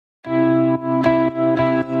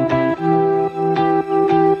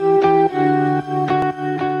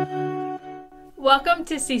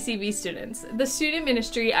to CCV students, the student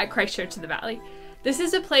ministry at Christ Church of the Valley. This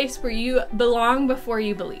is a place where you belong before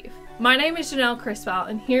you believe. My name is Janelle Crispell,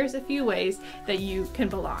 and here's a few ways that you can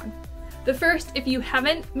belong. The first, if you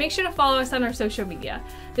haven't, make sure to follow us on our social media.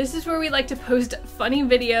 This is where we like to post funny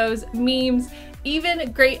videos, memes,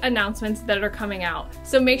 even great announcements that are coming out.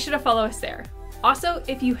 So make sure to follow us there. Also,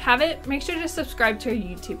 if you haven't, make sure to subscribe to our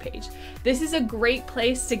YouTube page. This is a great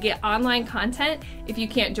place to get online content if you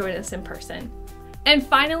can't join us in person. And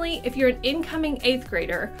finally, if you're an incoming 8th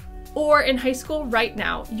grader or in high school right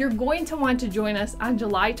now, you're going to want to join us on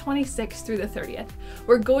July 26th through the 30th.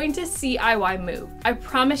 We're going to see IY move. I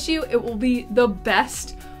promise you it will be the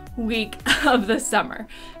best week of the summer.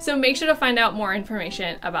 So make sure to find out more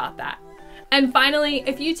information about that. And finally,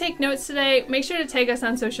 if you take notes today, make sure to tag us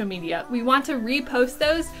on social media. We want to repost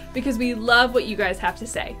those because we love what you guys have to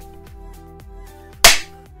say.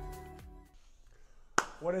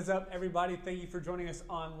 What is up, everybody? Thank you for joining us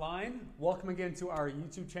online. Welcome again to our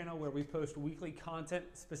YouTube channel where we post weekly content,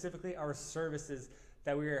 specifically our services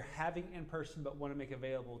that we are having in person but want to make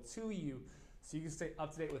available to you so you can stay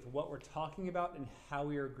up to date with what we're talking about and how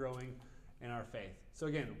we are growing in our faith. So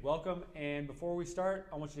again, welcome, and before we start,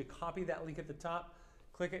 I want you to copy that link at the top,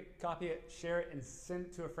 click it, copy it, share it, and send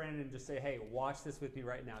it to a friend and just say, hey, watch this with me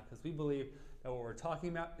right now, because we believe that what we're talking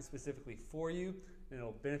about is specifically for you, and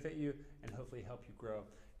it'll benefit you and hopefully help you grow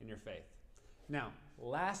in your faith. Now,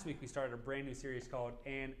 last week we started a brand new series called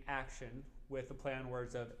And Action, with the play on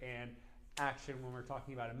words of and action when we're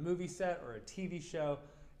talking about a movie set or a TV show,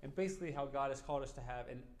 and basically how God has called us to have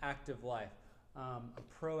an active life. A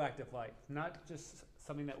proactive life, not just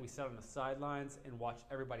something that we sit on the sidelines and watch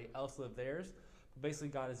everybody else live theirs, but basically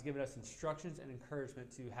God has given us instructions and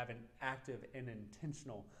encouragement to have an active and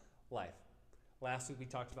intentional life. Last week we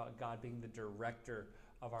talked about God being the director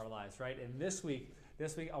of our lives, right? And this week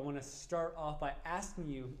I want to start off by asking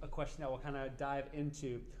you a question that we'll kind of dive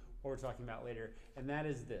into what we're talking about later, and that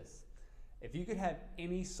is this. If you could have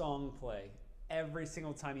any song play every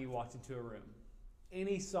single time you walked into a room,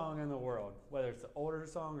 any song in the world, whether it's an older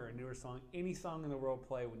song or a newer song, any song in the world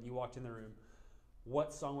play when you walked in the room,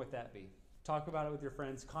 what song would that be? Talk about it with your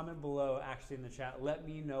friends. Comment below actually in the chat. Let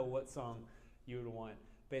me know what song you would want.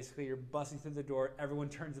 Basically, you're busting through the door, everyone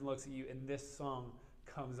turns and looks at you, and this song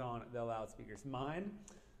comes on the loudspeakers. Mine,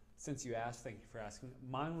 since you asked, thank you for asking,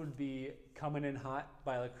 mine would be Coming In Hot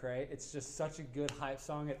by Lecrae. It's just such a good hype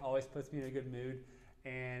song. It always puts me in a good mood,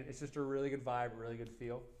 and it's just a really good vibe, really good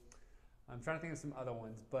feel. I'm trying to think of some other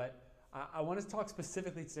ones, but I want to talk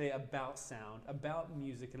specifically today about sound, about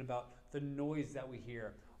music, and about the noise that we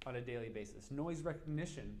hear on a daily basis. Noise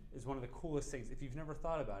recognition is one of the coolest things. If you've never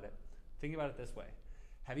thought about it, think about it this way.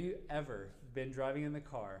 Have you ever been driving in the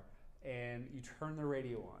car and you turn the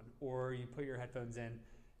radio on, or you put your headphones in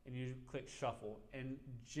and you click shuffle, and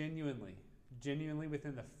genuinely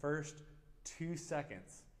within the first 2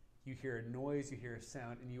 seconds, you hear a noise, you hear a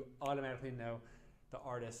sound, and you automatically know the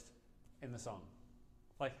artist in the song?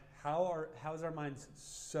 Like, how is our minds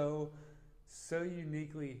so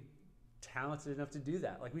uniquely talented enough to do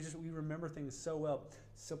that? Like, we remember things so well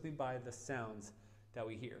simply by the sounds that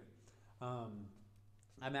we hear.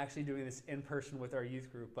 I'm actually doing this in person with our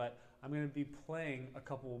youth group, but I'm going to be playing a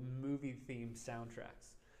couple movie-themed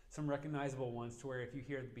soundtracks, some recognizable ones to where if you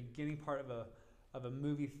hear the beginning part of a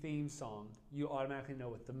movie theme song, you automatically know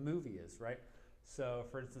what the movie is, right? So,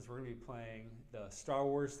 for instance, we're going to be playing the Star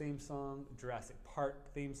Wars theme song, Jurassic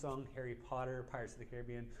Park theme song, Harry Potter, Pirates of the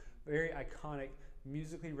Caribbean. Very iconic,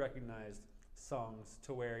 musically recognized songs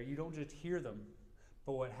to where you don't just hear them,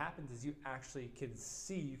 but what happens is you actually can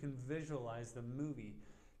see, you can visualize the movie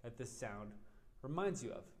that this sound reminds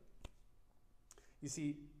you of. You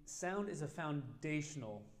see, sound is a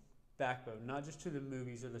foundational backbone, not just to the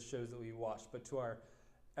movies or the shows that we watch, but to our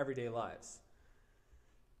everyday lives.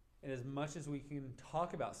 And as much as we can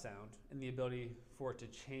talk about sound and the ability for it to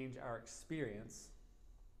change our experience,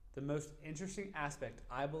 the most interesting aspect,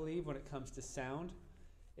 I believe, when it comes to sound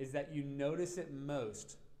is that you notice it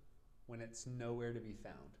most when it's nowhere to be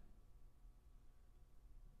found.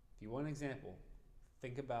 If you want an example,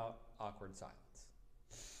 think about awkward silence.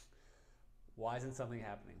 Why isn't something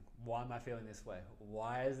happening? Why am I feeling this way?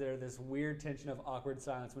 Why is there this weird tension of awkward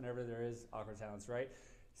silence whenever there is awkward silence, right?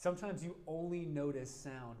 Sometimes you only notice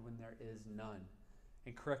sound when there is none.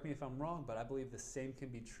 And correct me if I'm wrong, but I believe the same can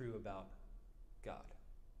be true about God.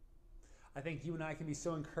 I think you and I can be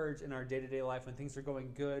so encouraged in our day-to-day life when things are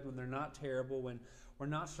going good, when they're not terrible, when we're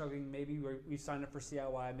not struggling. Maybe we signed up for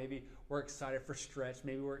CIY, maybe we're excited for Stretch,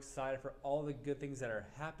 maybe we're excited for all the good things that are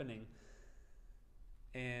happening.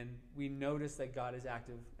 And we notice that God is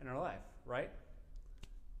active in our life, right?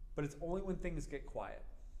 But it's only when things get quiet,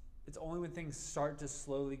 it's only when things start to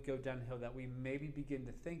slowly go downhill that we maybe begin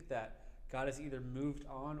to think that God has either moved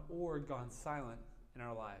on or gone silent in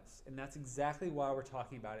our lives. And that's exactly why we're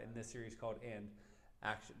talking about it in this series called And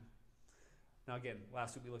Action. Now again,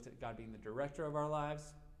 last week we looked at God being the director of our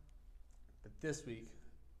lives. But this week,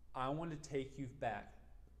 I want to take you back,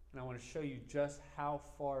 and I want to show you just how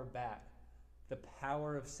far back the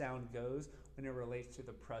power of sound goes when it relates to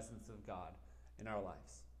the presence of God in our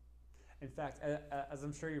lives. In fact, as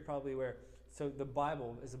I'm sure you're probably aware, so the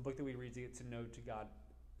Bible is a book that we read to get to know to God.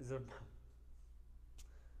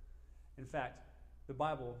 In fact, the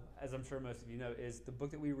Bible, as I'm sure most of you know, is the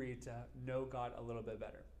book that we read to know God a little bit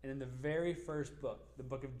better. And in the very first book, the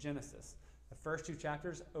book of Genesis, the first two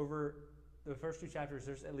chapters,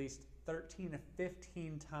 there's at least 13 to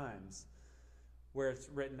 15 times where it's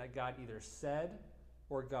written that God either said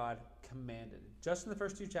or God commanded. Just in the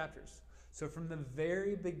first two chapters. So from the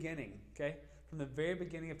very beginning, from the very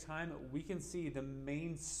beginning of time, we can see the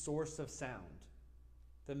main source of sound.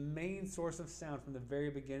 The main source of sound from the very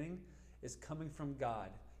beginning is coming from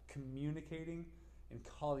God, communicating and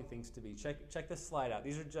calling things to be. Check this slide out.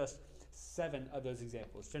 These are just 7 of those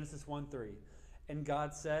examples. Genesis 1:3, and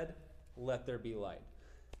God said, "Let there be light."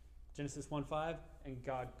 Genesis 1:5, and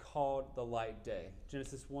God called the light day.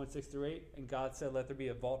 Genesis 1:6-8, and God said, "Let there be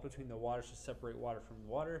a vault between the waters to separate water from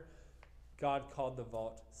water." God called the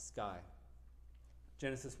vault sky.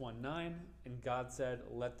 Genesis 1:9, and God said,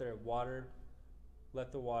 let the water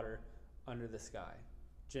under the sky.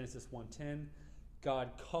 Genesis 1:10, God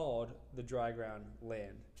called the dry ground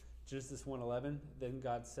land. Genesis 1:11, then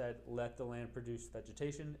God said, let the land produce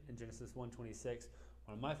vegetation. And Genesis 1:26,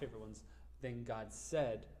 one of my favorite ones, then God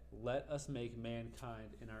said, let us make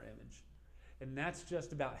mankind in our image. And that's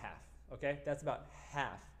just about half, okay? That's about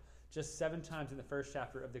half. Just 7 times in the first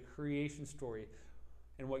chapter of the creation story.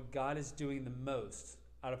 And what God is doing the most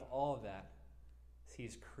out of all of that is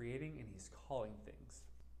He's creating and He's calling things.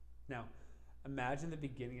 Now, imagine the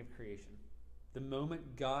beginning of creation. The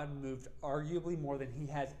moment God moved arguably more than He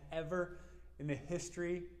has ever in the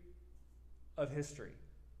history of history.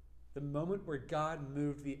 The moment where God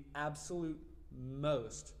moved the absolute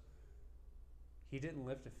most, He didn't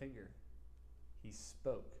lift a finger. He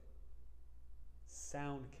spoke.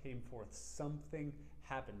 Sound came forth. Something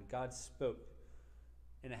happened. God spoke,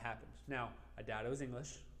 and it happened. Now, I doubt it was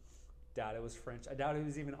English. Doubt it was French. I doubt it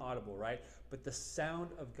was even audible, right? But the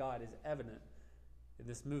sound of God is evident in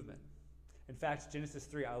this movement. In fact, Genesis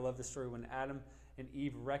 3, I love the story when Adam and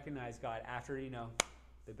Eve recognized God after,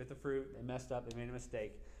 they bit the fruit, they messed up, they made a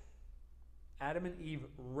mistake. Adam and Eve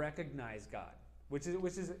recognized God, which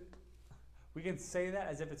is, we can say that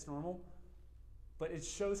as if it's normal, but it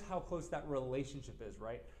shows how close that relationship is,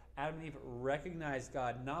 right? Adam and Eve recognized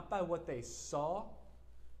God not by what they saw,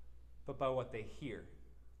 but by what they hear.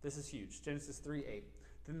 This is huge. Genesis 3:8.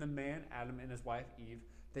 Then the man, Adam, and his wife, Eve,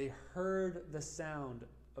 they heard the sound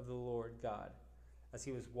of the Lord God as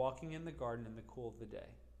He was walking in the garden in the cool of the day.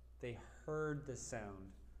 They heard the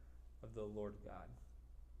sound of the Lord God.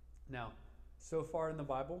 Now, so far in the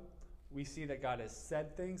Bible, we see that God has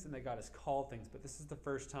said things and that God has called things, but this is the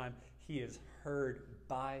first time He is heard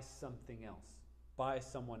by something else, by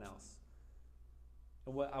someone else.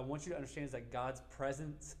 And what I want you to understand is that God's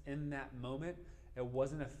presence in that moment, it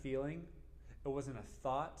wasn't a feeling, it wasn't a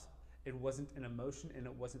thought, it wasn't an emotion, and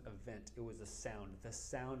it wasn't a vent. It was a sound, the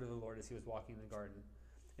sound of the Lord as He was walking in the garden.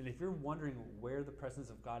 And if you're wondering where the presence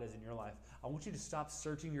of God is in your life, I want you to stop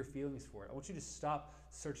searching your feelings for it. I want you to stop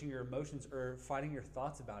searching your emotions or fighting your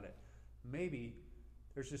thoughts about it. Maybe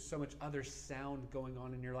there's just so much other sound going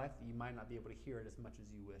on in your life that you might not be able to hear it as much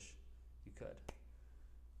as you wish you could.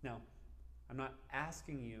 Now, I'm not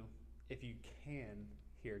asking you if you can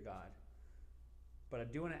hear God, but I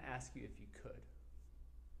do want to ask you if you could.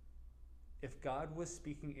 If God was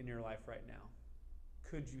speaking in your life right now,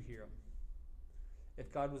 could you hear Him?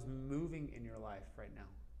 If God was moving in your life right now,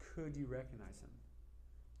 could you recognize Him?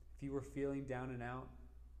 If you were feeling down and out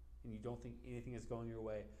and you don't think anything is going your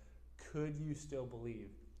way, could you still believe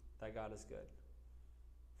that God is good?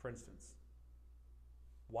 For instance,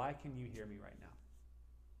 why can you hear me right now?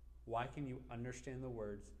 Why can you understand the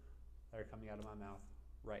words that are coming out of my mouth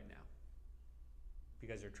right now?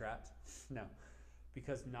 Because you're trapped? No.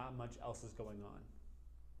 Because not much else is going on.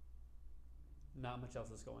 Not much else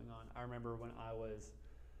is going on. I remember when I was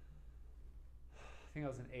in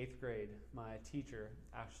 8th grade, my teacher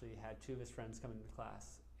actually had 2 of his friends come into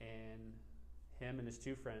class, and him and his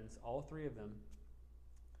 2 friends, all 3 of them,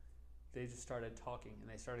 they just started talking, and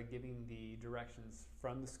they started giving the directions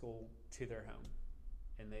from the school to their home.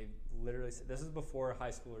 And they literally said, this is before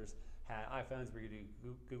high schoolers had iPhones where you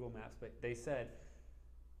do Google Maps, but they said,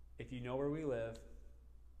 if you know where we live,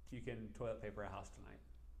 you can toilet paper a house tonight.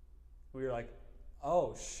 We were like,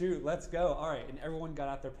 oh shoot, let's go. All right. And everyone got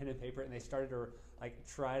out their pen and paper and they started to like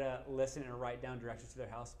try to listen and write down directions to their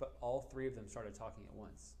house, but all three of them started talking at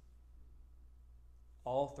once.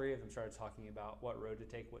 All three of them started talking about what road to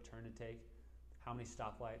take, what turn to take, how many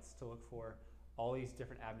stoplights to look for, all these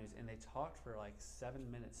different avenues. And they talked for like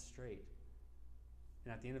 7 minutes straight.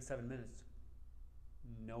 And at the end of 7 minutes,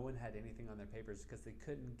 no one had anything on their papers because they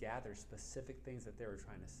couldn't gather specific things that they were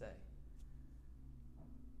trying to say.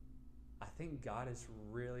 I think God is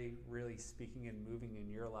really, really speaking and moving in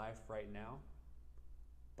your life right now.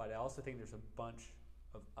 But I also think there's a bunch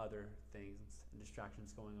of other things and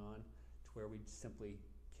distractions going on to where we simply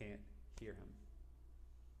can't hear him.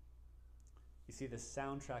 You see, the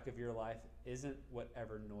soundtrack of your life isn't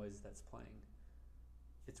whatever noise that's playing.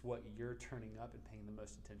 It's what you're turning up and paying the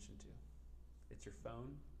most attention to. It's your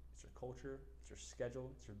phone, it's your culture, it's your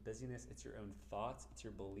schedule, it's your busyness, it's your own thoughts, it's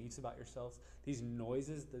your beliefs about yourselves. These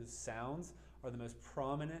noises, those sounds are the most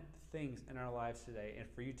prominent things in our lives today. And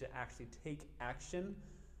for you to actually take action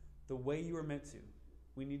the way you were meant to,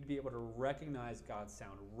 we need to be able to recognize God's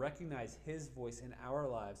sound, recognize his voice in our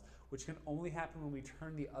lives, which can only happen when we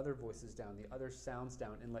turn the other voices down, the other sounds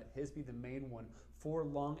down, and let his be the main one for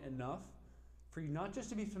long enough for you not just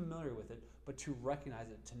to be familiar with it, but to recognize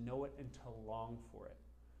it, to know it, and to long for it.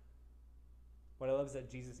 What I love is that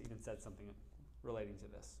Jesus even said something relating to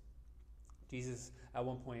this. Jesus, at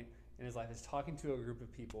one point in his life, is talking to a group of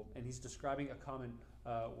people, and he's describing a common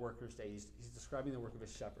worker's day. He's describing the work of a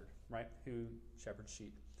shepherd, right, who shepherds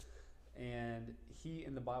sheep. And he,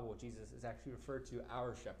 in the Bible, Jesus, is actually referred to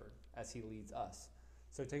our shepherd as he leads us.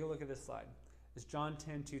 So take a look at this slide. It's John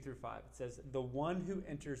 10, 2 through 5. It says, the one who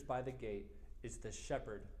enters by the gate is the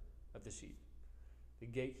shepherd of the sheep. The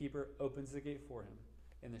gatekeeper opens the gate for him,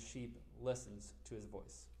 and the sheep listens to his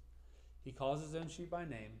voice. He calls his own sheep by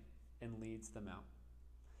name and leads them out.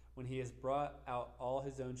 When he has brought out all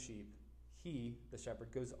his own sheep, he, the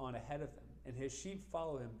shepherd, goes on ahead of them, and his sheep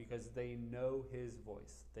follow him because they know his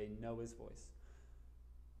voice. They know his voice.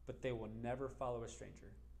 But they will never follow a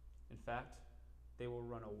stranger. In fact, they will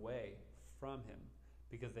run away from him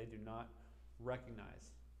because they do not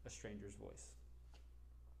recognize a stranger's voice.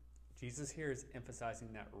 Jesus here is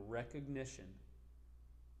emphasizing that recognition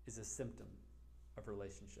is a symptom of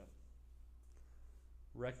relationship.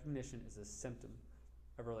 Recognition is a symptom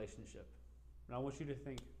of relationship. And I want you to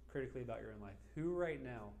think critically about your own life. Who right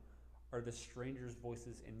now are the strangers'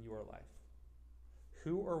 voices in your life?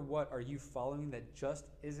 Who or what are you following that just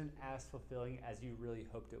isn't as fulfilling as you really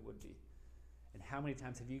hoped it would be? And how many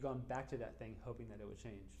times have you gone back to that thing hoping that it would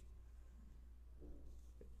change?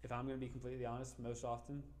 If I'm going to be completely honest, most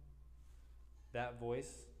often, that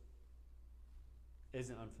voice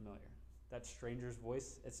isn't unfamiliar. That stranger's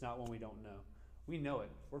voice, it's not one we don't know. We know it.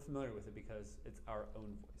 We're familiar with it because it's our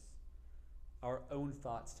own voice. Our own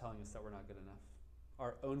thoughts telling us that we're not good enough.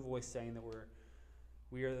 Our own voice saying that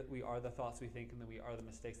we are the thoughts we think and that we are the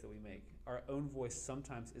mistakes that we make. Our own voice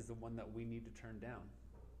sometimes is the one that we need to turn down.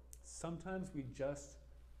 Sometimes we just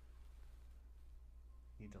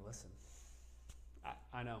need to listen.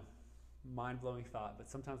 I know, mind-blowing thought, but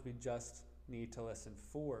sometimes we just need to listen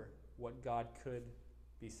for what God could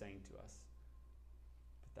be saying to us.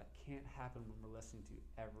 But that can't happen when we're listening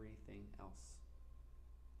to everything else.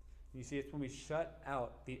 You see, it's when we shut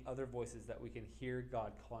out the other voices that we can hear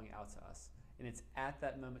God calling out to us. And it's at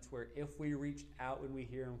that moment where if we reach out when we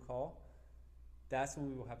hear him call, that's when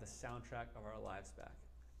we will have the soundtrack of our lives back.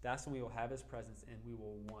 That's when we will have his presence and we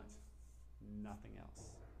will want nothing else.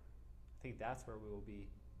 I think that's where we will be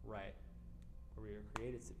right where we are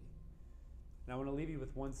created to be. And I want to leave you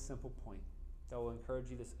with one simple point that will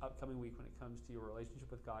encourage you this upcoming week when it comes to your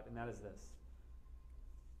relationship with God, and that is this.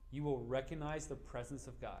 You will recognize the presence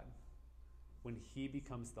of God when he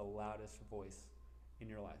becomes the loudest voice in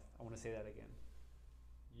your life. I want to say that again.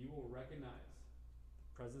 You will recognize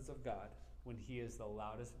the presence of God when he is the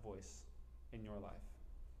loudest voice in your life.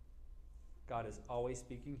 God is always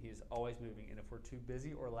speaking. He is always moving. And if we're too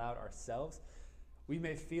busy or loud ourselves, we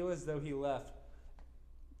may feel as though he left,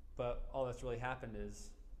 but all that's really happened is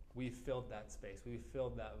we've filled that space. We've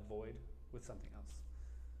filled that void with something else.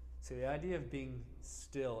 So the idea of being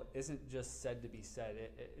still isn't just said to be said.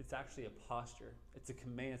 It's actually a posture. It's a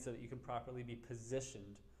command so that you can properly be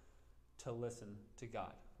positioned to listen to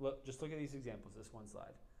God. Just look at these examples, this one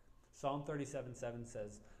slide. Psalm 37:7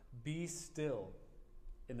 says, "Be still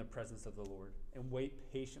in the presence of the Lord and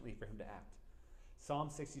wait patiently for him to act." Psalm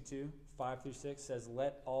 62:5-6 says,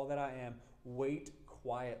 "Let all that I am wait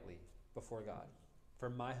quietly before God. For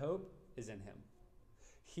my hope is in him.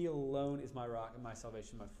 He alone is my rock and my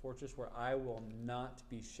salvation, my fortress where I will not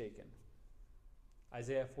be shaken.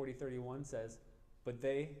 Isaiah 40:31 says, "But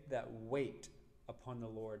they that wait upon the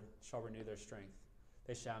Lord shall renew their strength.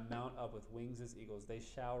 They shall mount up with wings as eagles. They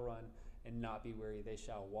shall run and not be weary. They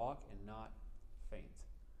shall walk and not faint."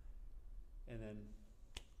 And then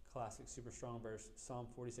classic super strong verse, Psalm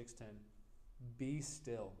 46:10. Be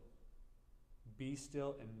still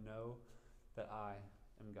and know that I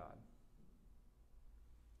am God.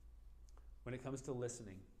 When it comes to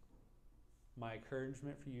listening, my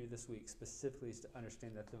encouragement for you this week specifically is to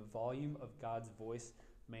understand that the volume of God's voice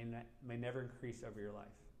may never increase over your life.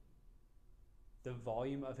 The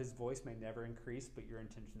volume of his voice may never increase, but your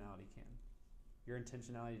intentionality can. Your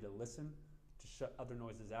intentionality to listen, to shut other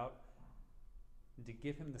noises out, and to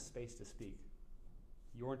give him the space to speak.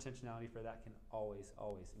 Your intentionality for that can always,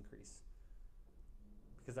 always increase.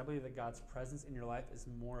 Because I believe that God's presence in your life is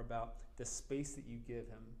more about the space that you give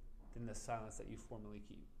him than the silence that you formally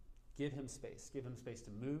keep. Give him space. Give him space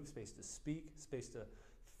to move, space to speak, space to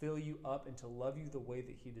fill you up and to love you the way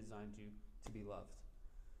that he designed you to be loved.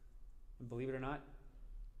 And believe it or not,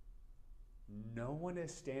 no one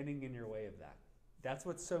is standing in your way of that. That's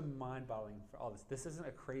what's so mind-boggling for all this. This isn't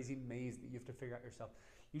a crazy maze that you have to figure out yourself.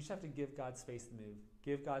 You just have to give God space to move,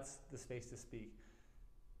 give God the space to speak.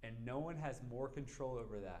 And no one has more control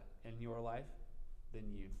over that in your life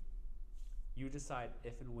than you. You decide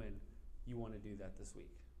if and when you want to do that this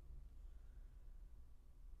week.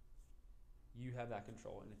 You have that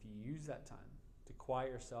control. And if you use that time to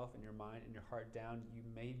quiet yourself and your mind and your heart down, you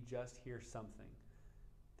may just hear something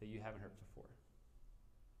that you haven't heard before.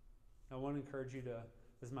 I want to encourage you to,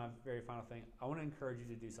 this is my very final thing, I want to encourage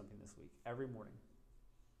you to do something this week, every morning.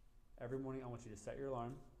 Every morning I want you to set your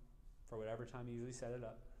alarm for whatever time you usually set it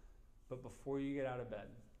up. But before you get out of bed,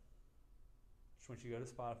 I just want you to go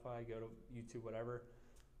to Spotify, go to YouTube, whatever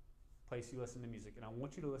place you listen to music. And I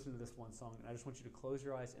want you to listen to this one song. And I just want you to close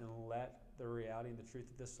your eyes and let the reality and the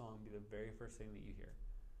truth of this song be the very first thing that you hear.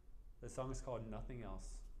 The song is called Nothing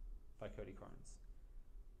Else by Cody Carnes.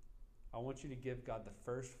 I want you to give God the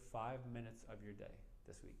first 5 minutes of your day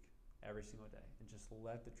this week, every single day, and just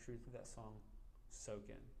let the truth of that song soak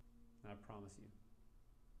in. And I promise you,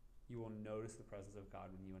 you will notice the presence of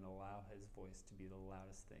God when you allow his voice to be the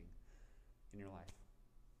loudest thing in your life.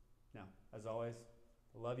 Now, as always,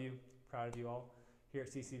 I love you, proud of you all. Here at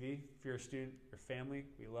CCV, if you're a student, your family,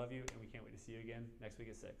 we love you, and we can't wait to see you again next week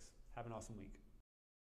at 6. Have an awesome week.